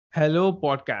Hello,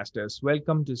 podcasters.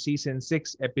 Welcome to season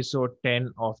 6, episode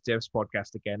 10 of Jeff's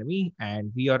Podcast Academy.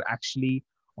 And we are actually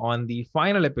on the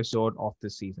final episode of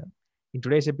this season. In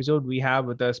today's episode, we have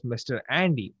with us Mr.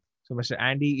 Andy. So, Mr.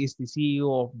 Andy is the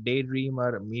CEO of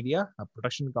Daydreamer Media, a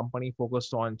production company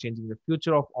focused on changing the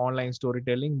future of online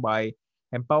storytelling by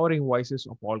empowering voices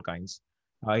of all kinds.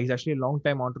 He's actually a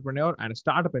long-time entrepreneur and a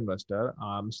startup investor.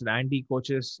 Mr. Andy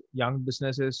coaches young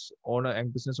business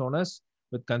owners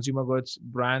with consumer goods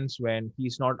brands when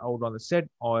he's not out on the set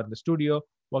or the studio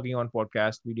working on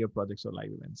podcast, video projects, or live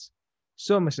events.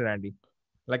 So, Mr. Andy,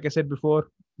 like I said before,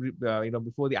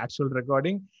 before the actual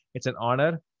recording, it's an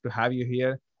honor to have you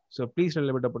here. So, please tell a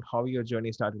little bit about how your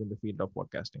journey started in the field of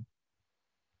podcasting.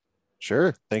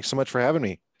 Sure. Thanks so much for having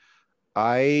me.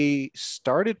 I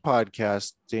started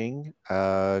podcasting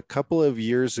a couple of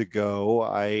years ago.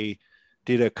 I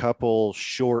did a couple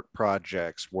short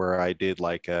projects where I did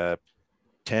like a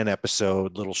 10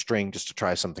 episode little string just to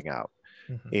try something out.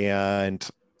 And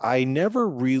I never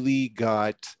really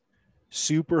got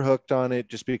super hooked on it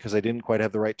just because I didn't quite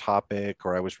have the right topic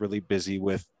or I was really busy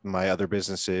with my other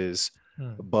businesses.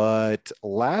 But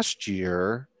last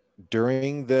year,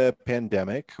 during the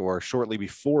pandemic or shortly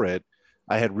before it,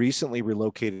 I had recently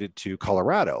relocated to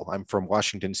Colorado. I'm from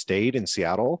Washington State in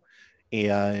Seattle,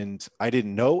 and I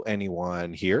didn't know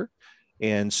anyone here.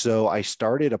 And so I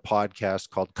started a podcast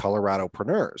called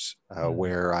Coloradopreneurs,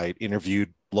 where I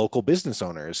interviewed local business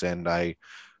owners, and I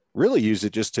really used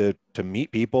it just to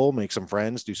meet people, make some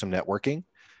friends, do some networking.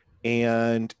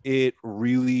 And it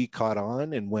really caught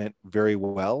on and went very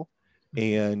well.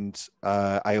 And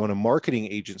I own a marketing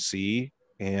agency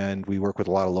and we work with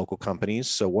a lot of local companies.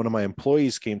 So one of my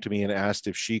employees came to me and asked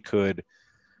if she could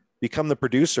become the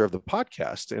producer of the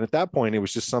podcast. And at that point, it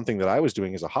was just something that I was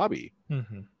doing as a hobby.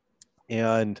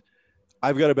 And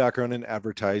I've got a background in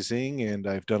advertising and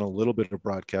I've done a little bit of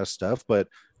broadcast stuff, but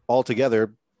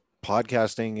altogether,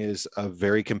 podcasting is a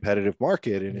very competitive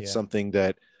market and it's something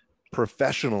that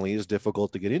professionally is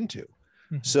difficult to get into.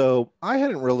 So I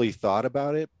hadn't really thought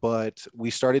about it, but we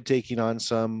started taking on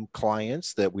some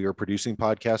clients that we were producing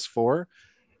podcasts for,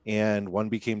 and one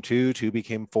became two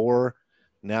became four.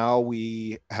 Now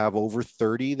we have over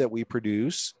 30 that we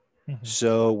produce.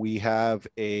 So we have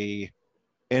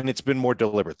and it's been more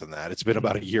deliberate than that. It's been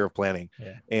about a year of planning,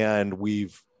 and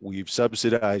we've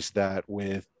subsidized that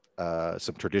with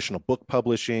some traditional book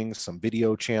publishing, some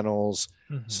video channels,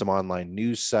 some online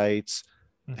news sites,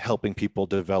 helping people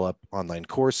develop online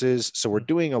courses. So we're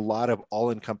doing a lot of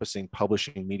all-encompassing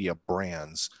publishing media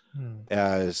brands,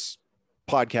 as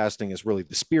podcasting is really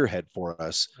the spearhead for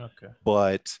us.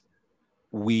 But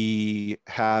we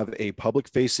have a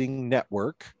public-facing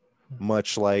network,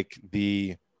 much like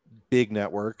the big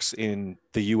networks in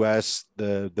the US.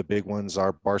 The big ones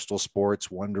are Barstool Sports,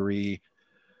 Wondery,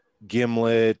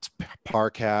 Gimlet,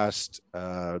 Parcast,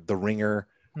 The Ringer.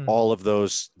 All of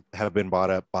those have been bought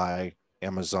up by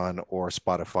Amazon or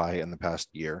Spotify in the past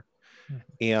year.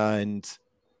 And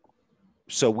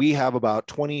so we have about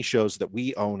 20 shows that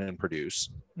we own and produce,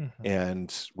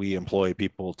 and we employ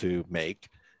people to make.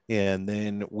 And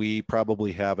then we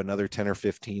probably have another 10 or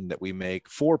 15 that we make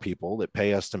for people that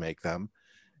pay us to make them.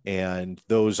 And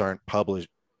those aren't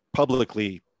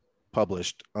publicly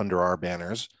published under our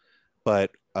banners.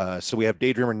 But so we have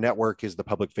Daydreamer Network is the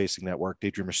public facing network.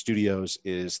 Daydreamer Studios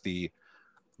is the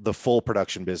full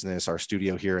production business, our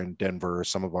studio here in Denver,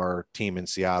 some of our team in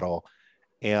Seattle.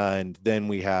 And then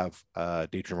we have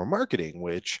Daydreamer Marketing,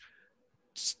 which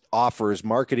offers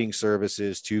marketing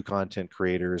services to content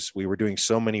creators. We were doing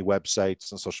so many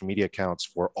websites and social media accounts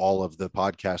for all of the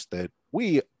podcasts that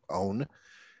we own.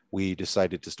 We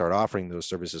decided to start offering those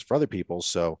services for other people.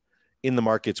 So in the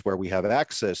markets where we have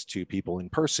access to people in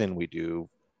person, we do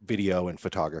video and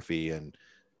photography and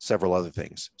several other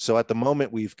things. So at the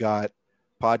moment, we've got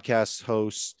podcast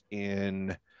hosts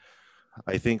in,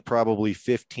 I think, probably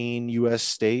 15 US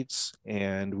states.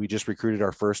 And we just recruited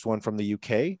our first one from the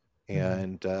UK.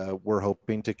 And we're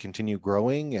hoping to continue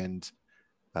growing and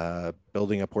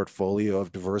building a portfolio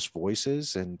of diverse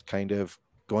voices and kind of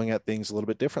going at things a little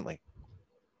bit differently.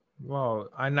 Wow.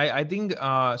 And I think,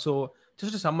 so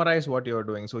just to summarize what you're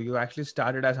doing. So you actually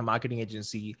started as a marketing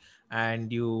agency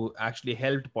and you actually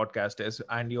helped podcasters,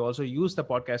 and you also use the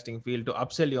podcasting field to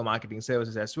upsell your marketing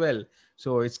services as well.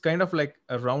 So it's kind of like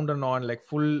a round and on, like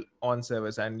full on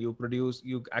service, and you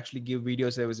actually give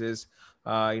video services,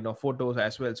 photos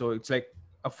as well. So it's like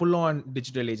a full on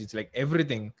digital agency, like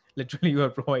everything literally you are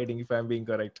providing, if I'm being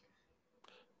correct.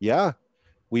 Yeah.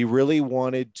 We really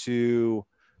wanted to,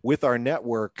 with our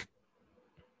network,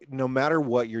 no matter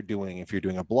what you're doing, if you're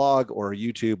doing a blog or a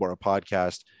YouTube or a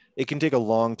podcast, it can take a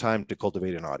long time to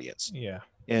cultivate an audience. Yeah.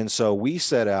 And so we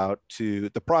set out to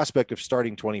the prospect of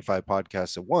starting 25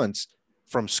 podcasts at once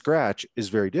from scratch is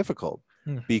very difficult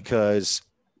because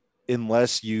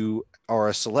unless you are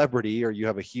a celebrity or you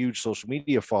have a huge social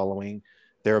media following,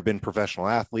 there have been professional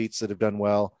athletes that have done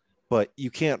well, but you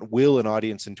can't will an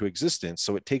audience into existence.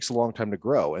 So it takes a long time to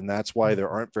grow. And that's why there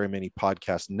aren't very many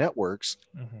podcast networks,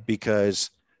 because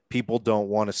people don't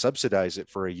want to subsidize it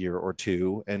for a year or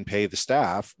two and pay the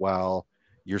staff while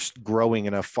you're growing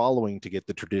enough following to get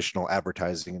the traditional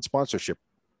advertising and sponsorship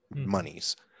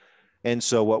monies. And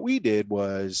so what we did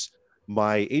was,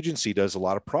 my agency does a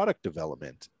lot of product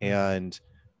development. And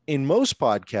in most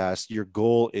podcasts, your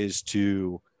goal is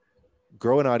to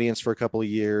grow an audience for a couple of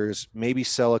years, maybe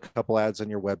sell a couple ads on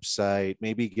your website,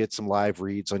 maybe get some live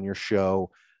reads on your show.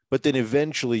 But then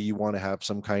eventually you want to have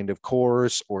some kind of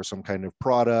course or some kind of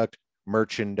product,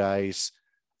 merchandise.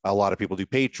 A lot of people do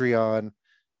Patreon.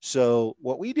 So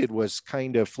what we did was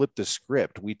kind of flip the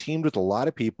script. We teamed with a lot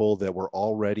of people that were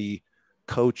already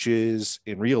coaches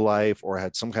in real life or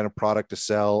had some kind of product to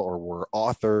sell or were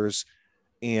authors.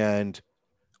 And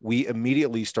we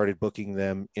immediately started booking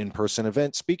them in-person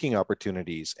event speaking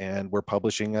opportunities. And we're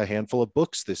publishing a handful of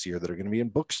books this year that are going to be in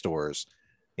bookstores.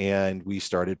 And we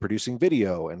started producing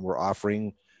video, and we're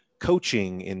offering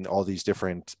coaching in all these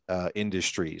different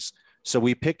industries. So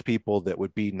we picked people that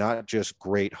would be not just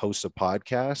great hosts of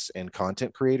podcasts and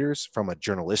content creators from a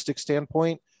journalistic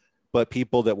standpoint, but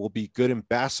people that will be good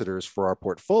ambassadors for our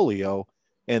portfolio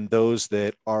and those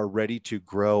that are ready to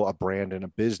grow a brand and a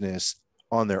business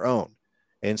on their own.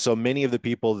 And so many of the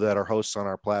people that are hosts on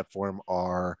our platform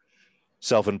are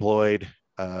self-employed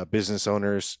business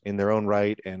owners in their own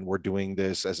right. And we're doing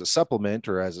this as a supplement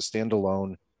or as a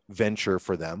standalone venture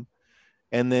for them.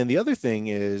 And then the other thing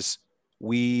is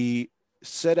we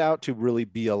set out to really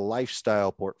be a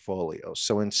lifestyle portfolio.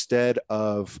 So instead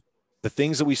of the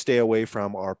things that we stay away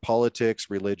from are politics,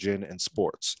 religion, and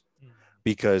sports,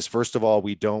 because first of all,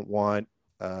 we don't want,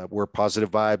 we're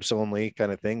positive vibes only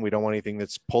kind of thing. We don't want anything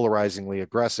that's polarizingly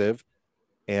aggressive.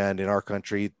 And in our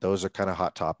country, those are kind of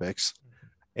hot topics.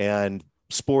 And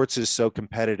sports is so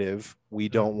competitive. We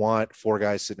don't want four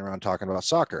guys sitting around talking about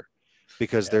soccer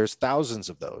because there's thousands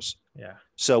of those. Yeah.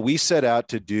 So we set out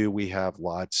to do, we have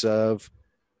lots of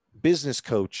business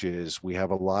coaches. We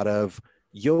have a lot of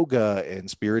yoga and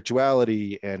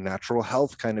spirituality and natural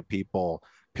health kind of people,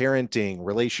 parenting,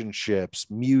 relationships,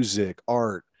 music,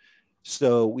 art.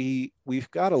 So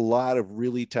we've got a lot of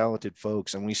really talented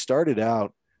folks, and we started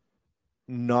out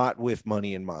not with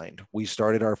money in mind. We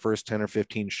started our first 10 or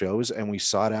 15 shows and we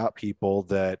sought out people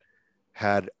that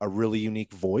had a really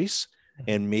unique voice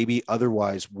and maybe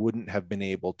otherwise wouldn't have been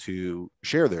able to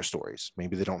share their stories.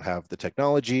 Maybe they don't have the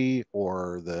technology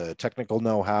or the technical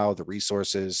know-how, the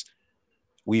resources.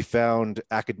 We found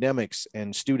academics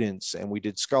and students, and we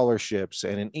did scholarships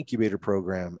and an incubator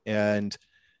program. And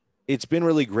it's been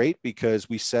really great because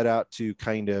we set out to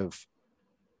kind of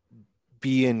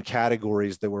be in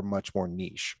categories that were much more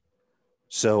niche.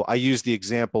 So I use the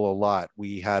example a lot.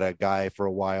 We had a guy for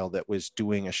a while that was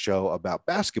doing a show about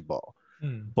basketball,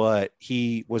 but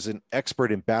he was an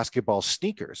expert in basketball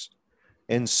sneakers.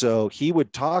 And so he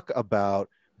would talk about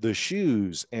the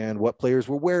shoes and what players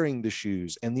were wearing the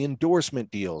shoes and the endorsement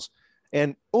deals.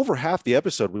 And over half the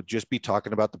episode would just be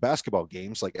talking about the basketball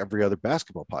games like every other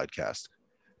basketball podcast.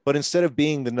 But instead of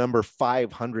being the number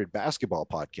 500 basketball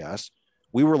podcast,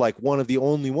 we were like one of the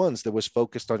only ones that was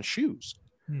focused on shoes.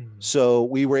 So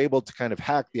we were able to kind of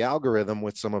hack the algorithm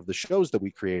with some of the shows that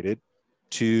we created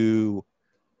to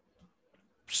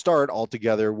start all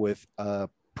together with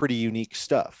pretty unique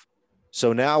stuff.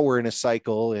 So now we're in a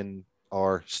cycle in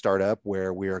our startup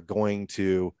where we are going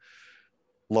to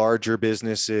larger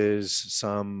businesses,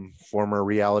 some former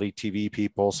reality TV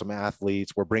people, some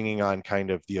athletes. We're bringing on kind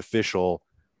of the official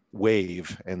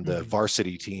wave and the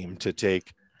varsity team to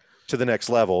take to the next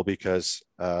level, because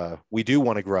we do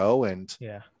want to grow, and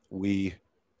we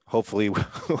hopefully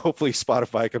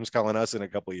Spotify comes calling us in a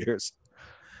couple of years.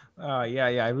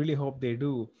 I really hope they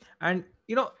do. And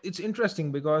it's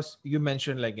interesting because you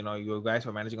mentioned, like, you guys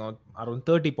are managing on around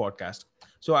 30 podcasts.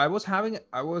 So I was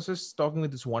just talking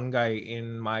with this one guy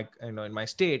in my in my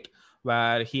state,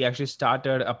 where he actually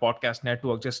started a podcast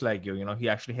network just like he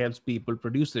actually helps people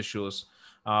produce the shows.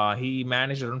 He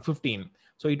managed around 15.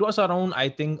 So it was around, I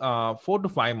think, 4 to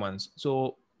 5 months.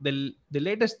 So the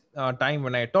latest time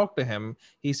when I talked to him,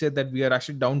 he said that we are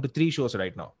actually down to 3 shows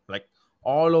right now. Like,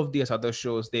 all of these other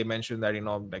shows, they mentioned that,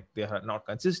 like they are not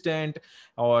consistent,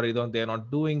 or they're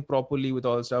not doing properly with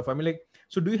all the stuff. I mean, like,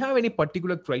 so do you have any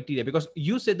particular criteria? Because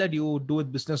you said that you do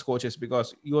with business coaches,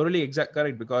 because you're really exact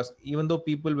correct, because even though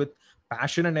people with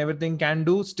passion and everything can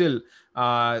do, still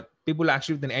people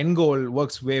actually with an end goal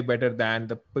works way better than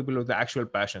the people with the actual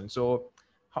passion. So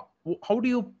how, how do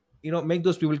you make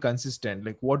those people consistent?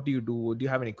 Like, what do you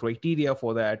have any criteria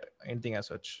for that, anything as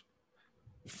such?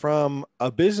 From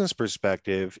a business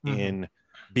perspective, Mm-hmm. in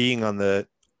being on the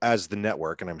as the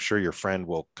network, and I'm sure your friend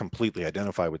will completely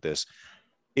identify with this,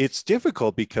 it's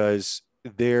difficult because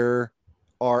there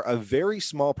are a very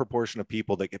small proportion of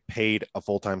people that get paid a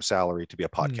full-time salary to be a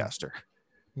Mm. podcaster.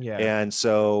 Yeah. And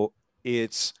so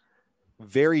it's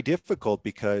very difficult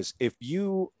because if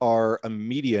you are a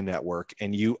media network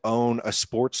and you own a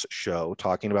sports show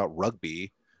talking about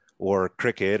rugby or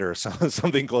cricket or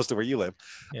something close to where you live,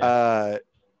 Yeah. uh,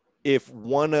 if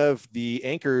one of the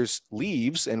anchors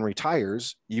leaves and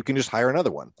retires, you can just hire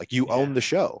another one. Like, you Yeah. own the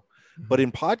show. But Mm-hmm.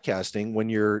 in podcasting, when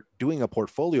you're doing a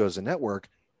portfolio as a network,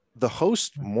 the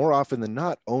hosts more often than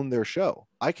not own their show.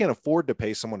 I can't afford to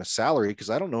pay someone a salary because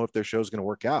I don't know if their show is going to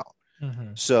work out.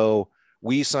 Mm-hmm. So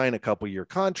we sign a couple-year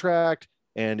contract,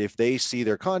 and if they see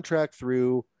their contract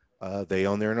through, they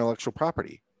own their intellectual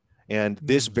property. And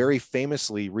this Mm-hmm. very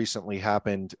famously recently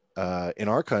happened in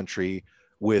our country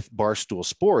with Barstool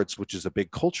Sports, which is a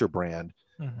big culture brand.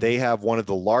 Mm-hmm. They have one of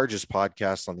the largest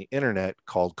podcasts on the internet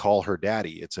called Call Her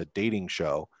Daddy. It's a dating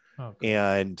show, Okay.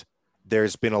 and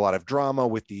there's been a lot of drama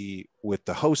with the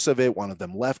hosts of it. One of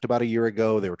them left about a year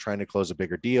ago. They were trying to close a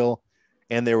bigger deal,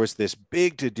 and there was this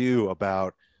big to do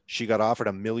about she got offered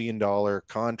 $1 million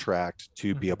contract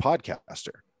to be a Mm-hmm.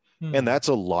 podcaster, and Mm. that's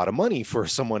a lot of money for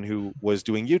someone who was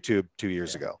doing YouTube 2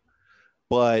 years Yeah. ago.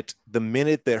 But the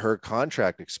minute that her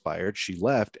contract expired, she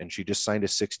left and she just signed a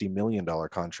 $60 million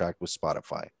contract with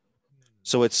Spotify.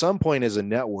 So at some point as a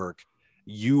network,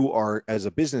 you are, as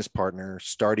a business partner,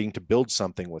 starting to build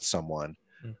something with someone.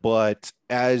 Mm-hmm. But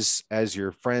as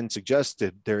your friend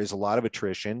suggested, there is a lot of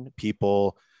attrition.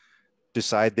 People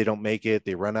decide they don't make it,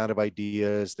 they run out of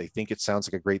ideas, they think it sounds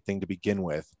like a great thing to begin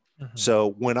with. Mm-hmm. So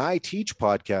when I teach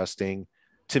podcasting,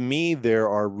 to me, there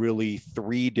are really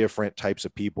three different types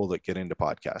of people that get into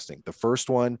podcasting. The first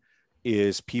one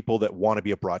is people that want to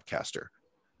be a broadcaster.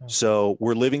 Okay. So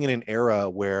we're living in an era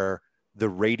where the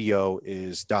radio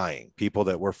is dying. People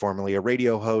that were formerly a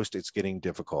radio host, it's getting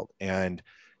difficult. And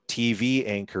TV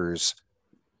anchors,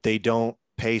 they don't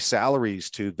pay salaries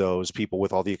to those people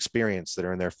with all the experience that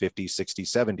are in their 50s, 60s,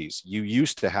 70s. You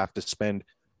used to have to spend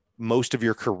most of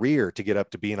your career to get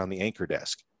up to being on the anchor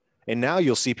desk. And now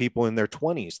you'll see people in their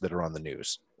 20s that are on the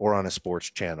news or on a sports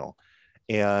channel.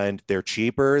 And they're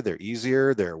cheaper, they're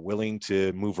easier, they're willing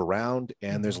to move around,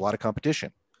 and there's Mm-hmm. a lot of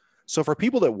competition. So for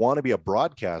people that want to be a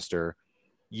broadcaster,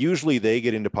 usually they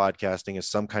get into podcasting as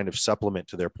some kind of supplement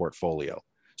to their portfolio.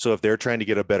 So if they're trying to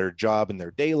get a better job in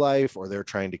their day life, or they're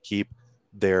trying to keep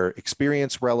their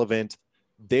experience relevant,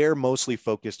 they're mostly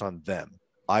focused on them.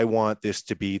 I want this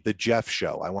to be the Jeff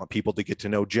show. I want people to get to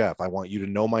know Jeff. I want you to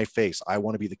know my face. I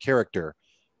want to be the character.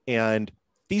 And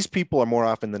these people are more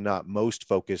often than not most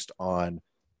focused on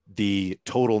the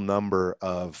total number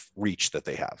of reach that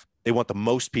they have. They want the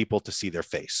most people to see their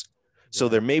face. So Yeah.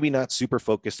 they're maybe not super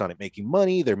focused on it making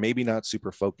money. They're maybe not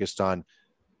super focused on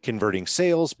converting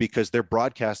sales because they're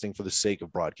broadcasting for the sake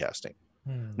of broadcasting.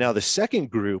 Mm. Now, the second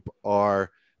group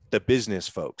are the business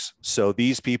folks. So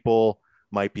these people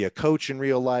might be a coach in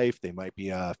real life. They might be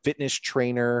a fitness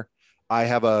trainer. I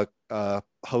have a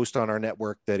host on our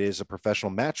network that is a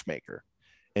professional matchmaker.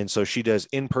 And so she does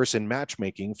in-person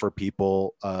matchmaking for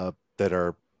people that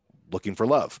are looking for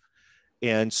love.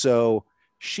 And so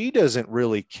she doesn't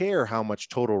really care how much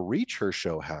total reach her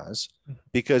show has,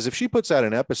 because if she puts out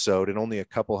an episode and only a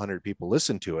couple hundred people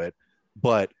listen to it,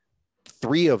 but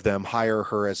three of them hire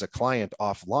her as a client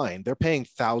offline, they're paying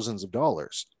thousands of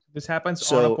dollars. This happens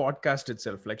on a So, podcast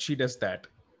itself. Like, she does that.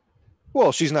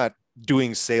 well, she's not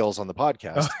doing sales on the Oh,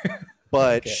 podcast,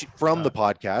 but okay. from the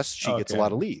podcast, she gets a Okay.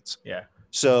 lot of leads. Yeah.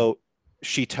 So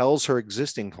she tells her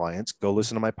existing clients, go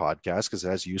listen to my podcast because it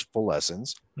has useful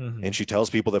lessons. Mm-hmm. And she tells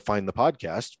people that find the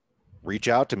podcast, reach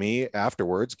out to me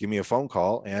afterwards, give me a phone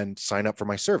call, and sign up for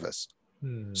my service.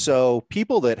 Mm. So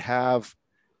people that have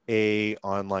a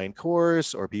online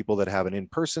course or people that have an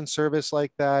in-person service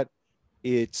like that,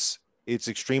 it's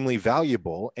extremely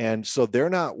valuable. And so they're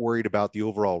not worried about the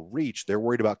overall reach, they're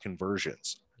worried about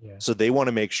conversions. Yeah. So they want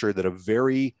to make sure that a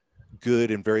very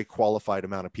good and very qualified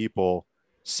amount of people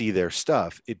see their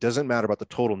stuff. It doesn't matter about the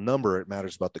total number, it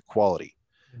matters about the quality.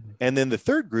 Mm-hmm. And then the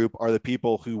third group are the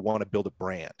people who want to build a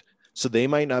brand. So they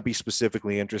might not be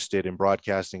specifically interested in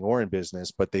broadcasting or in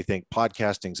business, but they think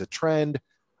podcasting's a trend.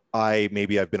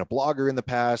 Maybe I've been a blogger in the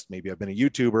past. Maybe I've been a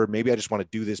YouTuber. Maybe I just want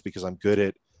to do this because I'm good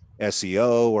at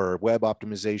SEO or web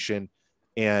optimization.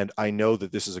 And I know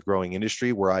that this is a growing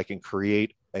industry where I can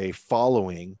create a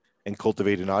following and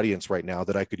cultivate an audience right now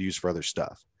that I could use for other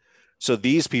stuff. So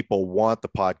these people want the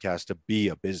podcast to be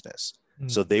a business.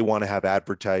 So they want to have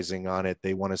advertising on it.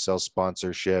 They want to sell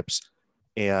sponsorships.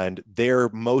 And they're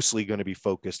mostly going to be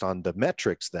focused on the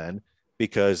metrics then,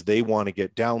 because they want to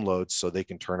get downloads so they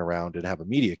can turn around and have a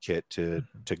media kit to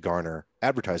garner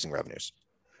advertising revenues.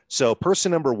 So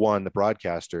person number one, the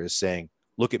broadcaster, is saying,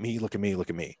 look at me, look at me, look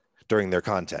at me during their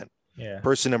content. Yeah.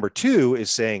 Person number two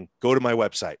is saying, go to my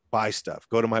website, buy stuff,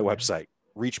 go to my website,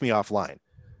 reach me offline.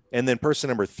 And then person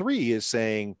number three is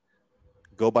saying,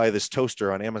 go buy this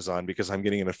toaster on Amazon because I'm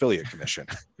getting an affiliate commission.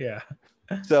 Yeah.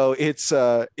 So it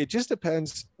just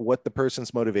depends what the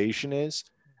person's motivation is.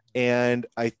 And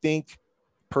I think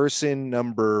person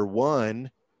number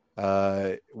one,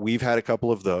 we've had a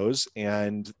couple of those,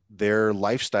 and their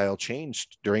lifestyle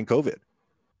changed during COVID.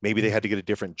 Maybe they had to get a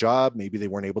different job. Maybe they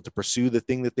weren't able to pursue the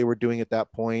thing that they were doing at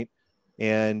that point.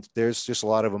 And there's just a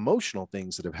lot of emotional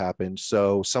things that have happened.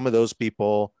 So some of those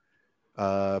people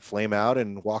flame out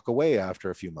and walk away after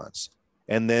a few months.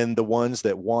 And then the ones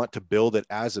that want to build it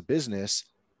as a business,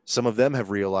 some of them have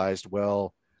realized,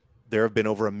 well, there have been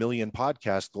over 1 million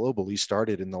podcasts globally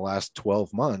started in the last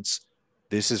 12 months.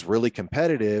 This is really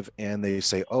competitive. And they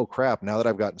say, oh crap, now that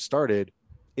I've gotten started,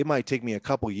 it might take me a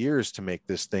couple years to make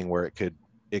this thing where it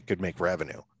could make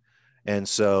revenue. And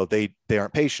so they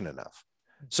aren't patient enough.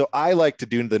 So I like to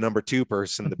do the number two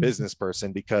person, the business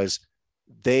person, because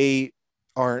they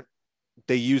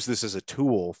use this as a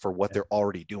tool for what they're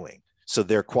already doing. So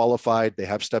they're qualified, they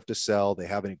have stuff to sell, they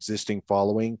have an existing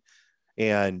following,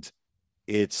 and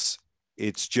it's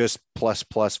just plus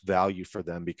value for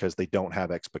them because they don't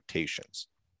have expectations.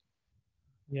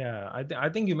 Yeah, I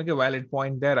think you make a valid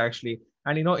point there, actually.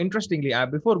 And interestingly,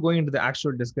 before going into the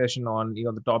actual discussion on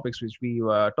the topics which we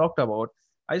talked about,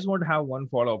 I just want to have one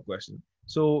follow-up question.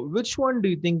 So, which one do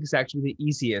you think is actually the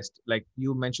easiest? Like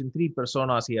you mentioned, three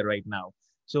personas here right now.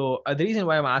 So, the reason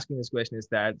why I'm asking this question is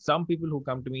that some people who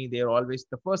come to me, they're always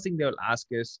the first thing they will ask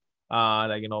is,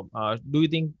 do you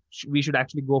think we should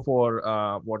actually go for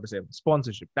what to say,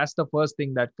 sponsorship? That's the first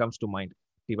thing that comes to mind.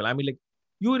 People, I mean, like,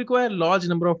 you require a large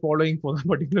number of following for the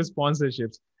particular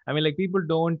sponsorships. I mean, like, people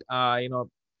don't,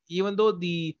 even though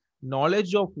the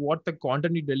knowledge of what the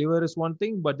content you deliver is one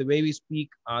thing, but the way we speak,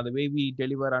 the way we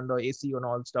deliver under AC and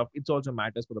all stuff, it also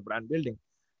matters for the brand building.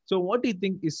 So what do you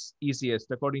think is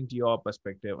easiest according to your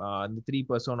perspective, the three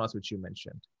personas which you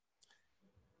mentioned?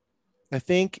 I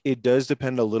think it does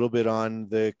depend a little bit on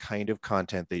the kind of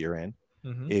content that you're in.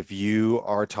 If you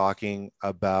are talking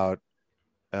about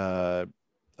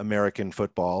American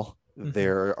football,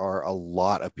 there are a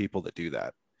lot of people that do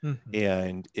that.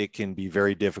 And it can be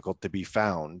very difficult to be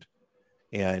found.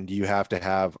 And you have to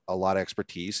have a lot of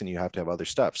expertise and you have to have other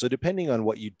stuff. So depending on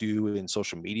what you do in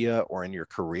social media or in your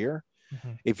career,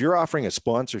 if you're offering a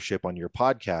sponsorship on your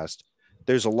podcast,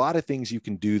 there's a lot of things you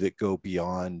can do that go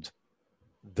beyond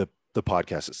the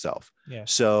podcast itself. Yeah.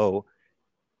 So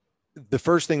the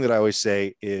first thing that I always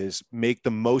say is make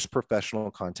the most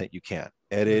professional content you can.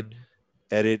 Edit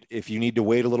if you need to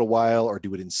wait a little while, or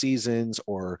do it in seasons,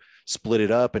 or split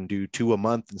it up and do 2 a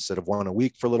month instead of 1 a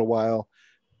week for a little while.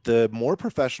 The more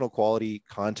professional quality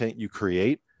content you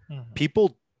create,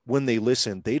 people, when they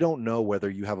listen, they don't know whether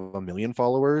you have 1 million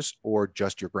followers or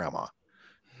just your grandma.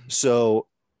 So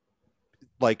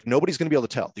like nobody's going to be able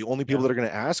to tell. The only people that are going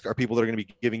to ask are people that are going to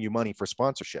be giving you money for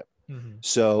sponsorship.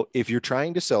 So if you're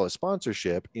trying to sell a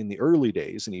sponsorship in the early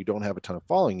days and you don't have a ton of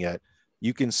following yet,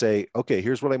 you can say, okay,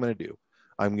 here's what I'm going to do.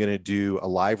 I'm going to do a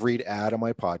live read ad on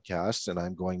my podcast, and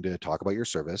I'm going to talk about your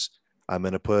service. I'm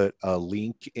going to put a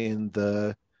link in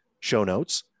the show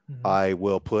notes. I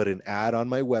will put an ad on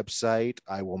my website.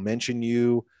 I will mention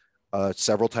you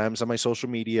several times on my social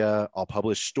media. I'll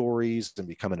publish stories and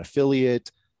become an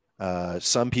affiliate.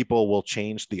 Some people will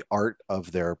change the art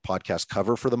of their podcast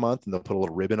cover for the month, and they'll put a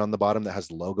little ribbon on the bottom that has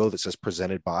the logo that says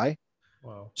presented by.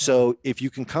 Wow. So if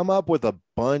you can come up with a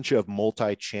bunch of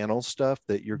multi-channel stuff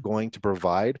that you're going to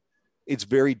provide, it's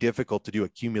very difficult to do a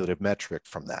cumulative metric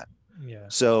from that. Yeah.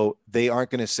 So they aren't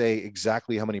going to say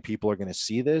exactly how many people are going to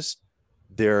see this.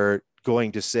 They're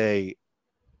going to say,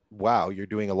 wow, you're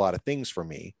doing a lot of things for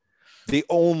me. The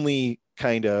only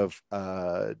kind of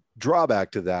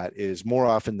drawback to that is more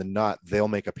often than not, they'll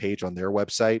make a page on their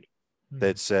website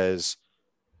that says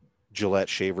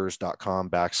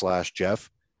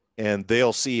GilletteShavers.com/Jeff. And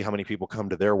they'll see how many people come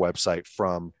to their website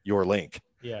from your link.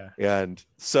 Yeah. And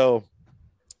so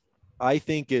I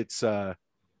think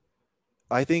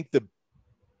I think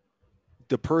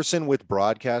the person with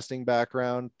broadcasting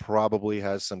background probably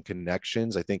has some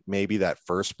connections. I think maybe that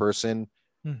first person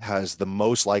Mhm. has the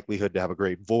most likelihood to have a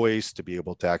great voice, to be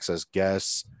able to access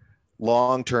guests.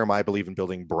 Long term, I believe in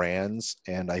building brands.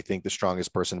 And I think the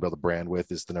strongest person to build a brand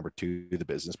with is the number two, the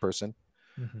business person,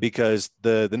 Mhm. because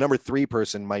the number three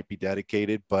person might be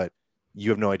dedicated, but you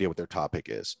have no idea what their topic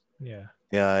is. Yeah.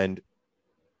 And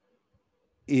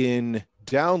in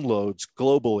downloads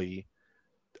globally,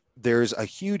 there's a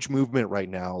huge movement right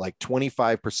now. Like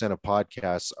 25% of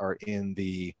podcasts are in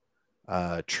the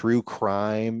true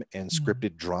crime and Mhm.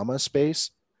 scripted drama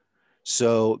space.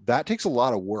 So that takes a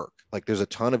lot of work. Like there's a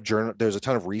ton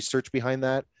of research behind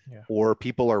that, Yeah. or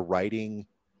people are writing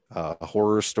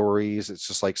horror stories. It's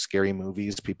just like scary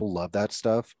movies. People love that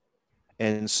stuff.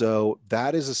 And so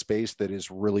that is a space that is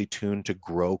really tuned to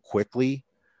grow quickly.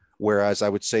 Whereas I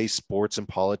would say sports and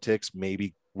politics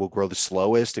maybe will grow the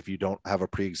slowest if you don't have a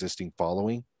pre-existing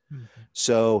following. Mhm.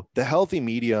 So the healthy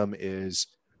medium is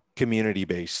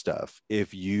community-based stuff.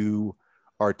 If you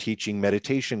are teaching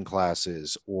meditation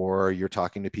classes, or you're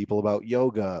talking to people about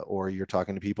yoga, or you're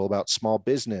talking to people about small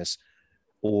business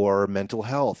or mental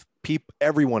health,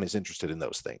 everyone is interested in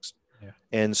those things. Yeah.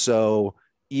 And so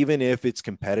even if it's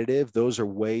competitive, those are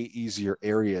way easier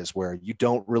areas where you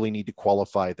don't really need to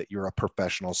qualify that you're a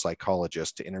professional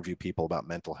psychologist to interview people about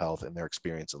mental health and their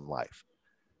experience in life.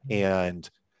 Mhm. And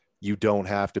you don't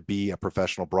have to be a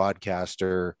professional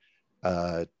broadcaster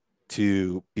uh,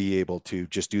 to be able to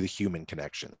just do the human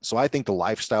connection. So I think the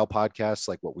lifestyle podcasts,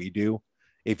 like what we do,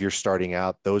 if you're starting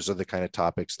out, those are the kind of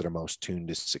topics that are most tuned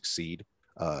to succeed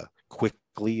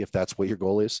quickly, if that's what your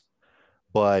goal is.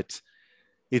 But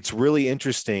it's really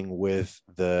interesting with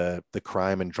the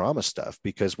crime and drama stuff,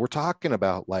 because we're talking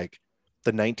about like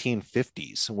the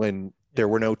 1950s when there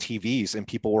Yeah. were no TVs and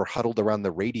people were huddled around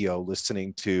the radio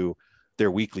listening to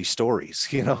their weekly stories,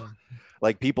 Yeah.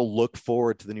 like people look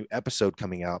forward to the new episode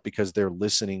coming out because they're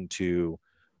listening to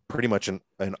pretty much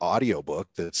an audio book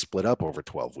that's split up over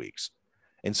 12 weeks.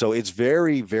 And so it's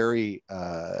very, very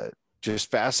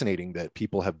just fascinating that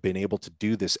people have been able to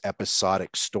do this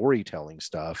episodic storytelling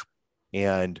stuff.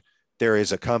 And there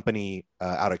is a company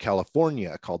out of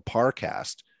California called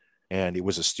Parcast. And it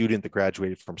was a student that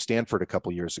graduated from Stanford a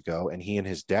couple years ago. And he and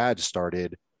his dad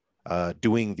started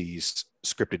doing these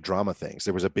scripted drama things.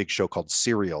 There was a big show called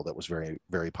Serial that was very,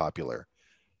 very popular.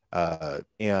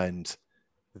 And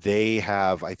they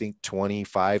have, I think,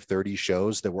 25, 30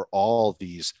 shows that were all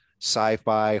these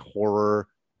sci-fi, horror,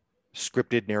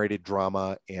 scripted narrated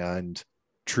drama, and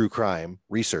true crime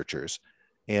researchers.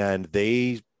 And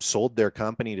they sold their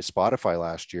company to Spotify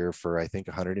last year for, I think,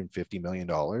 $150 million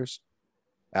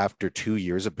after 2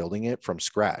 years of building it from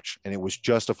scratch. And it was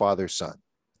just a father-son.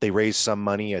 They raised some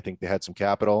money. I think they had some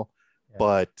capital, Yeah.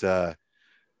 but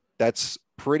that's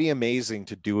pretty amazing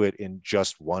to do it in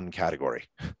just one category.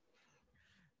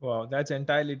 Wow, that's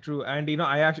entirely true. And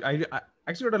I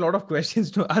actually got a lot of questions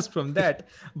to ask from that,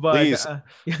 but Please.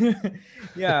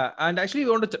 yeah. And actually,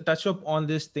 we want to touch up on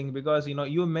this thing because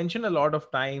you mentioned a lot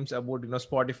of times about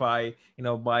Spotify,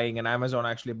 buying and Amazon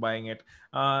actually buying it.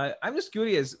 I'm just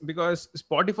curious because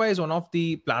Spotify is one of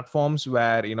the platforms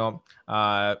where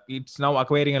it's now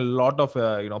acquiring a lot of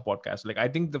podcasts. Like I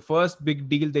think the first big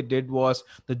deal they did was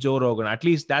the Joe Rogan. At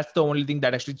least that's the only thing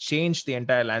that actually changed the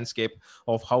entire landscape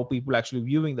of how people actually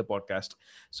viewing the podcast.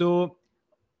 So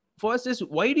first is,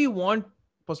 why do you want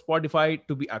for Spotify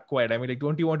to be acquired? I mean, like,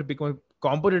 don't you want to become a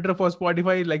competitor for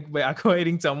Spotify, like by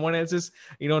acquiring someone else's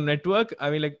network? I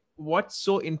mean, like, what's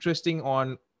so interesting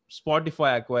on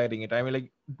Spotify acquiring it? I mean,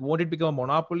 like, won't it become a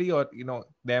monopoly, or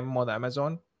them or the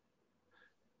Amazon?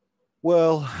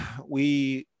 Well,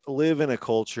 we live in a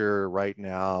culture right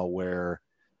now where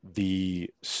the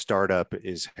startup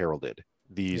is heralded.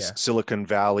 These Yeah. Silicon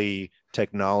Valley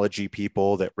technology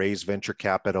people that raise venture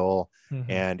capital Mm-hmm.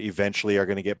 and eventually are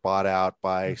going to get bought out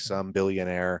by Mm-hmm. some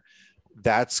billionaire.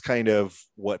 That's kind of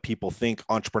what people think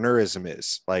entrepreneurism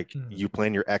is. Like, Mm-hmm. you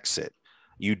plan your exit.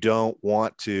 You don't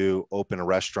want to open a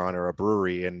restaurant or a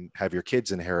brewery and have your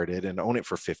kids inherit it and own it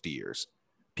for 50 years.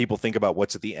 People think about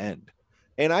what's at the end.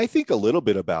 And I think a little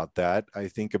bit about that. I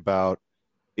think about,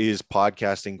 is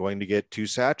podcasting going to get too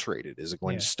saturated? Is it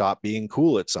going to Yeah. stop being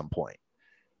cool at some point?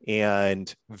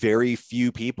 And very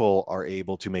few people are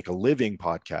able to make a living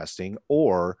podcasting,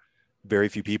 or very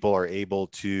few people are able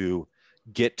to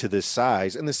get to this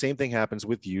size. And the same thing happens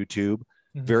with YouTube.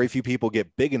 Mm-hmm. Very few people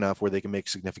get big enough where they can make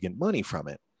significant money from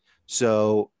it.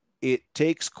 So it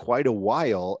takes quite a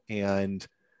while. And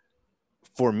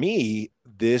for me,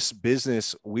 this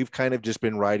business, we've kind of just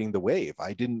been riding the wave.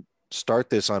 I didn't start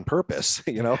this on purpose,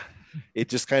 it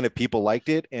just kind of, people liked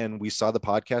it and we saw the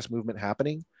podcast movement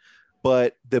happening.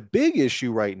 But the big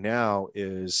issue right now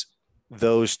is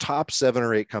those top 7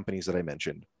 or 8 companies that I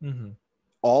mentioned. Mm-hmm.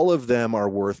 All of them are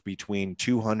worth between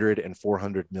 200 and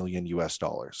 400 million US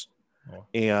dollars. Oh.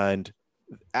 And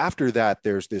after that,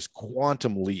 there's this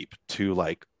quantum leap to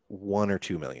like 1 or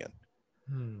 2 million.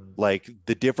 Like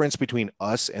the difference between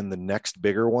us and the next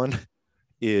bigger one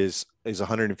is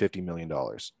 $150 million.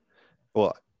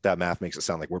 Well, that math makes it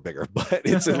sound like we're bigger, but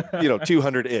it's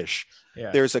 200-ish.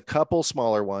 Yeah. There's a couple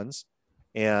smaller ones,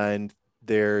 and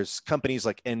there's companies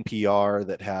like NPR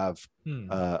that have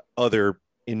other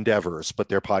endeavors, but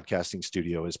their podcasting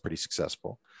studio is pretty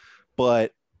successful.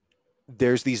 But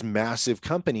there's these massive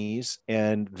companies,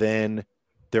 and then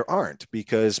there aren't,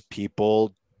 because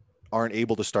people aren't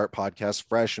able to start podcasts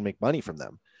fresh and make money from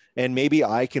them. And maybe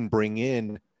I can bring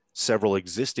in several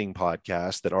existing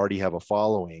podcasts that already have a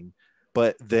following,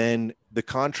 but then the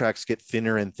contracts get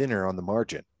thinner and thinner on the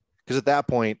margin. Because at that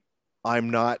point,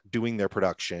 I'm not doing their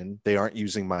production. They aren't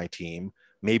using my team.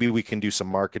 Maybe we can do some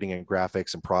marketing and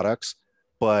graphics and products,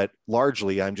 but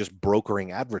largely I'm just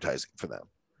brokering advertising for them.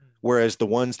 Whereas the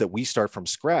ones that we start from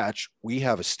scratch, we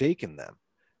have a stake in them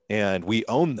and we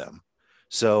own them.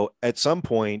 So at some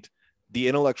point, the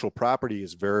intellectual property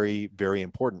is very, very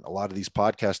important. A lot of these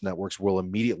podcast networks will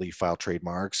immediately file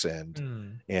trademarks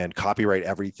and copyright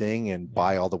everything and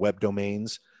buy all the web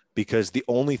domains, because the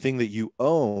only thing that you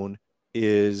own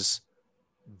is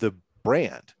the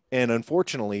brand. And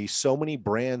unfortunately, so many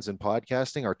brands in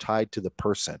podcasting are tied to the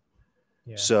person.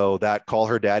 Yeah. So that Call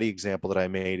Her Daddy example that I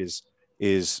made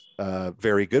is a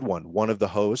very good one. One of the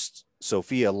hosts,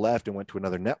 Sophia, left and went to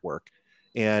another network,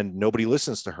 and nobody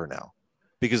listens to her now,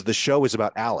 because the show is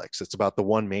about Alex. It's about the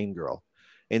one main girl.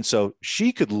 And so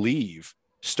she could leave,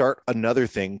 start another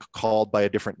thing called by a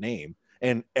different name,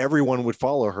 and everyone would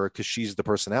follow her because she's the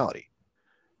personality.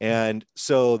 And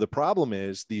so the problem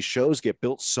is these shows get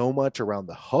built so much around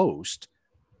the host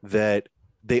that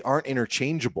they aren't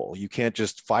interchangeable. You can't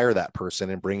just fire that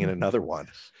person and bring in another one.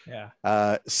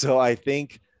 Yeah. So I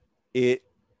think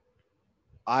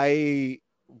I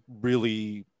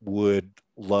really would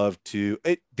love to.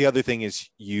 The other thing is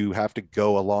you have to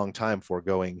go a long time for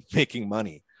making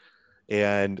money.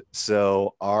 And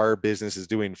so our business is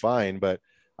doing fine, but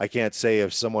I can't say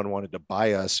if someone wanted to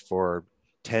buy us for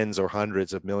tens or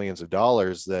hundreds of millions of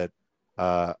dollars that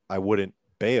I wouldn't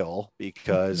bail,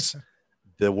 because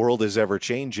the world is ever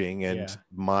changing, and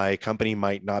my company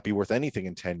might not be worth anything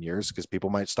in 10 years because people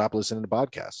might stop listening to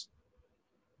podcasts.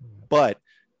 But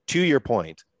to your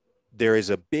point, there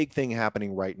is a big thing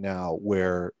happening right now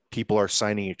where people are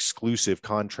signing exclusive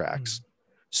contracts.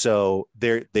 So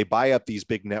they buy up these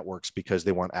big networks because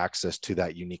they want access to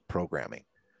that unique programming.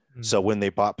 So when they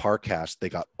bought Parcast, they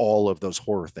got all of those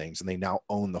horror things, and they now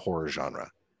own the horror genre.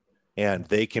 And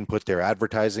they can put their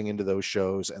advertising into those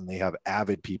shows, and they have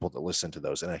avid people that listen to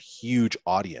those and a huge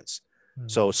audience.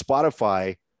 So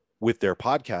Spotify, with their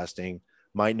podcasting,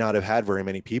 might not have had very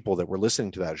many people that were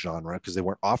listening to that genre because they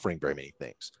weren't offering very many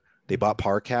things. They bought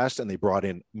Parcast, and they brought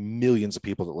in millions of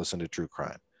people that listen to true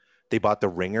crime. They bought The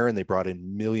Ringer, and they brought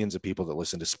in millions of people that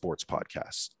listen to sports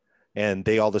podcasts. And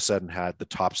they all of a sudden had the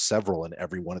top several in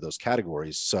every one of those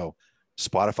categories. So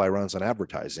Spotify runs on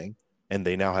advertising, and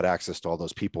they now had access to all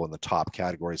those people in the top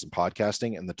categories in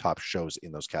podcasting and the top shows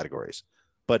in those categories.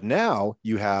 But now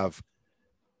you have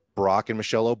Barack and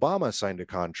Michelle Obama signed a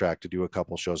contract to do a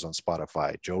couple shows on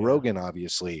Spotify. Joe Rogan,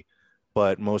 obviously.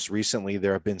 But most recently,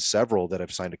 there have been several that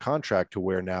have signed a contract to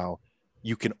where now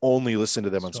you can only listen to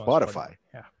them on Spotify.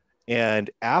 Yeah. And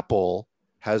Apple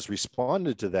has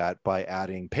responded to that by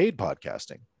adding paid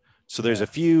podcasting. So there's a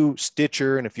few,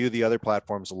 Stitcher and a few of the other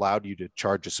platforms allowed you to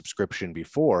charge a subscription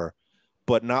before,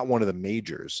 but not one of the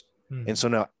majors. And so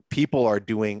now people are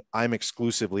doing, I'm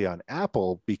exclusively on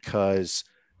Apple, because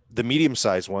the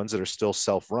medium-sized ones that are still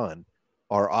self-run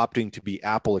are opting to be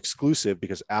Apple exclusive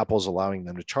because Apple's allowing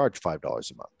them to charge $5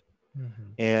 a month.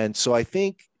 And so I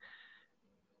think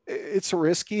it's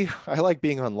risky. I like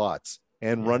being on lots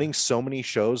and running so many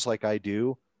shows like I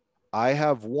do. I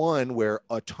have one where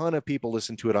a ton of people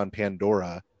listen to it on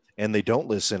Pandora, and they don't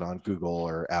listen on Google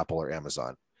or Apple or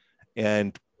Amazon.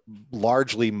 And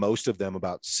largely most of them,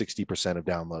 about 60% of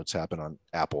downloads happen on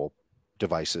Apple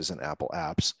devices and Apple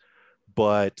apps.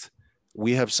 But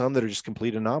we have some that are just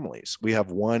complete anomalies. We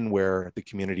have one where the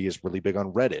community is really big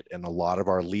on Reddit, and a lot of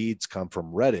our leads come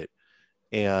from Reddit.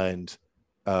 And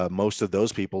most of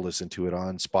those people listen to it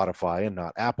on Spotify and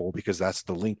not Apple, because that's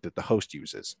the link that the host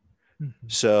uses.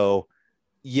 So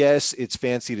yes, it's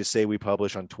fancy to say we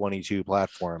publish on 22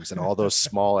 platforms, and all those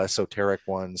small esoteric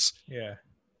ones, Yeah.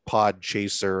 Pod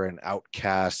Chaser and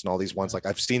Outcast and all these ones. Like,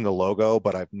 I've seen the logo,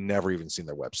 but I've never even seen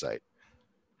their website.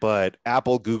 But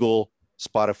Apple, Google,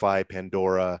 Spotify,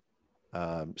 Pandora,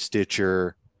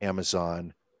 Stitcher,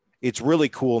 Amazon. It's really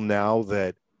cool now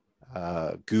that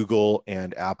Google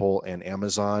and Apple and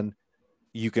Amazon,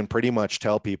 you can pretty much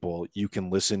tell people you can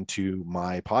listen to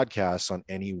my podcasts on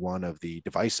any one of the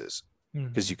devices,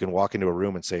 because you can walk into a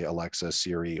room and say, Alexa,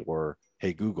 Siri, or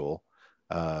Hey Google,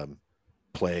 um,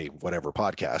 play whatever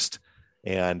podcast.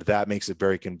 And that makes it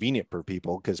very convenient for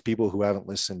people, because people who haven't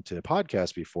listened to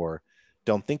podcasts before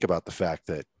don't think about the fact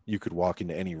that you could walk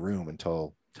into any room and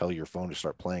tell your phone to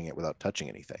start playing it without touching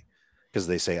anything, because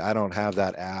they say, I don't have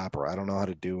that app, or I don't know how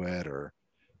to do it, or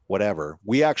whatever.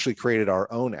 We actually created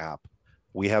our own app.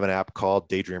 We have an app called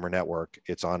Daydreamer Network.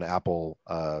 It's on Apple,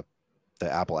 the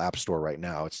Apple App Store right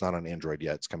now. It's not on Android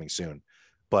yet. It's coming soon,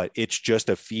 but it's just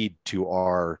a feed to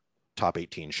our top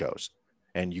 18 shows,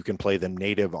 and you can play them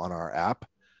native on our app.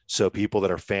 So people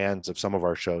that are fans of some of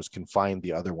our shows can find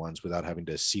the other ones without having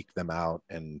to seek them out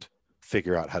and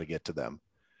figure out how to get to them.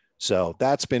 So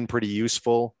that's been pretty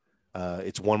useful.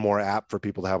 It's one more app for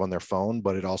people to have on their phone,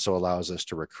 but it also allows us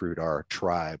to recruit our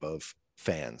tribe of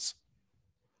fans.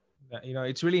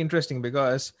 It's really interesting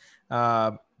because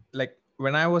uh, like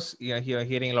when I was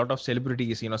hearing a lot of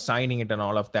celebrities signing it and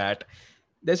all of that,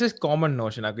 there's this common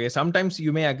notion. Okay, sometimes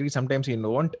you may agree, sometimes you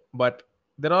don't, but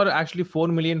there are actually 4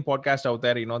 million podcasts out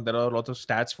there. There are lots of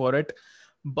stats for it,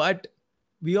 but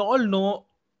we all know,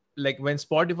 like when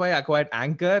Spotify acquired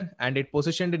Anchor and it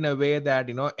positioned in a way that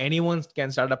anyone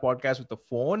can start a podcast with a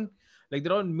phone. Like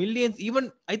there are millions,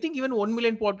 even I think even 1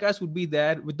 million podcasts would be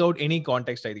there without any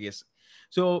context, I guess.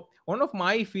 So one of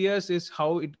my fears is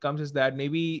how it comes is that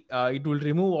maybe it will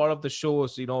remove all of the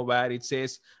shows where it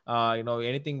says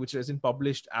anything which isn't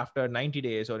published after 90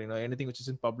 days, or anything which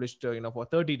isn't published for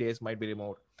 30 days might be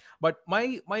removed. But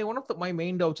my one of my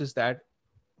main doubts is that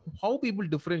how people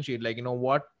differentiate, like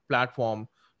what platform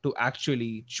to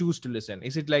actually choose to listen.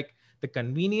 Is it like the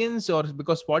convenience, or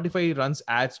because Spotify runs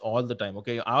ads all the time?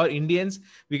 Okay, our Indians,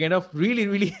 we kind of really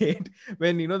really hate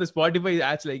when the Spotify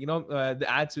ads, like the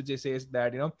ads which it says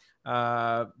that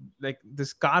like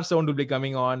this car sound will be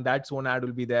coming on, that's one ad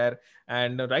will be there.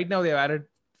 And right now they've added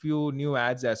few new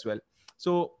ads as well.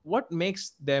 So what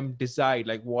makes them decide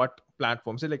like what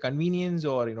platforms? Is it like convenience,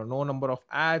 or no number of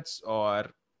ads, or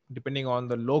depending on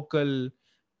the local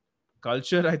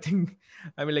culture? I think,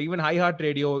 I mean, like even High Heart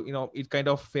Radio, it's kind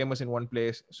of famous in one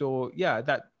place. So yeah,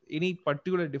 that any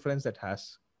particular difference that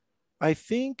has. I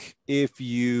think if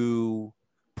you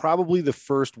probably the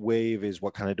first wave is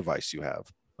what kind of device you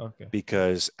have, Okay.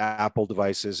 because Apple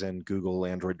devices and Google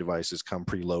Android devices come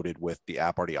preloaded with the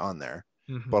app already on there.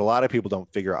 Mm-hmm. But a lot of people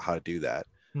don't figure out how to do that.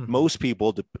 Mm-hmm. Most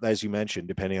people, as you mentioned,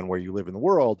 depending on where you live in the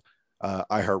world,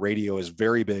 iHeartRadio is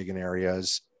very big in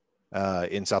areas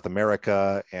in South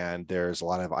America, and there's a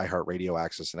lot of iHeartRadio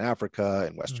access in Africa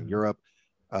and Western Mm-hmm. Europe.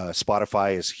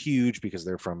 Spotify is huge because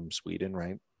they're from Sweden,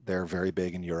 right? They're very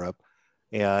big in Europe.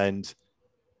 And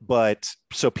but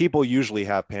so people usually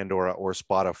have Pandora or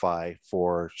Spotify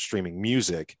for streaming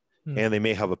music, and they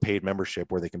may have a paid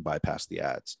membership where they can bypass the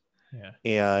ads. Yeah.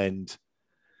 And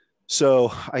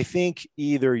so I think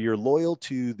either you're loyal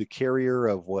to the carrier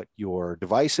of what your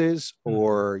device is,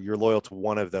 or you're loyal to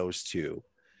one of those two.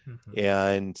 Mm-hmm.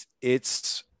 And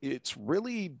it's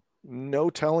really no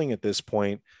telling at this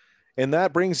point. And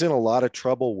that brings in a lot of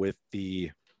trouble with the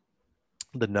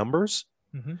numbers.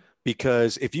 Mm-hmm.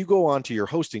 Because if you go onto your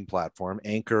hosting platform,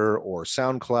 Anchor or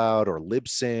SoundCloud or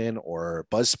Libsyn or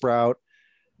Buzzsprout,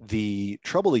 the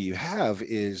trouble that you have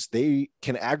is they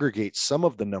can aggregate some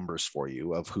of the numbers for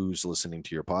you of who's listening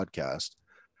to your podcast,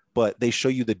 but they show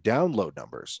you the download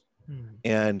numbers. Mm-hmm.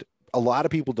 And a lot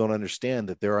of people don't understand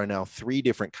that there are now 3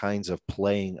 different kinds of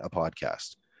playing a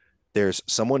podcast. There's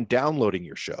someone downloading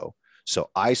your show. So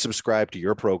I subscribe to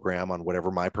your program on whatever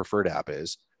my preferred app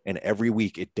is, and every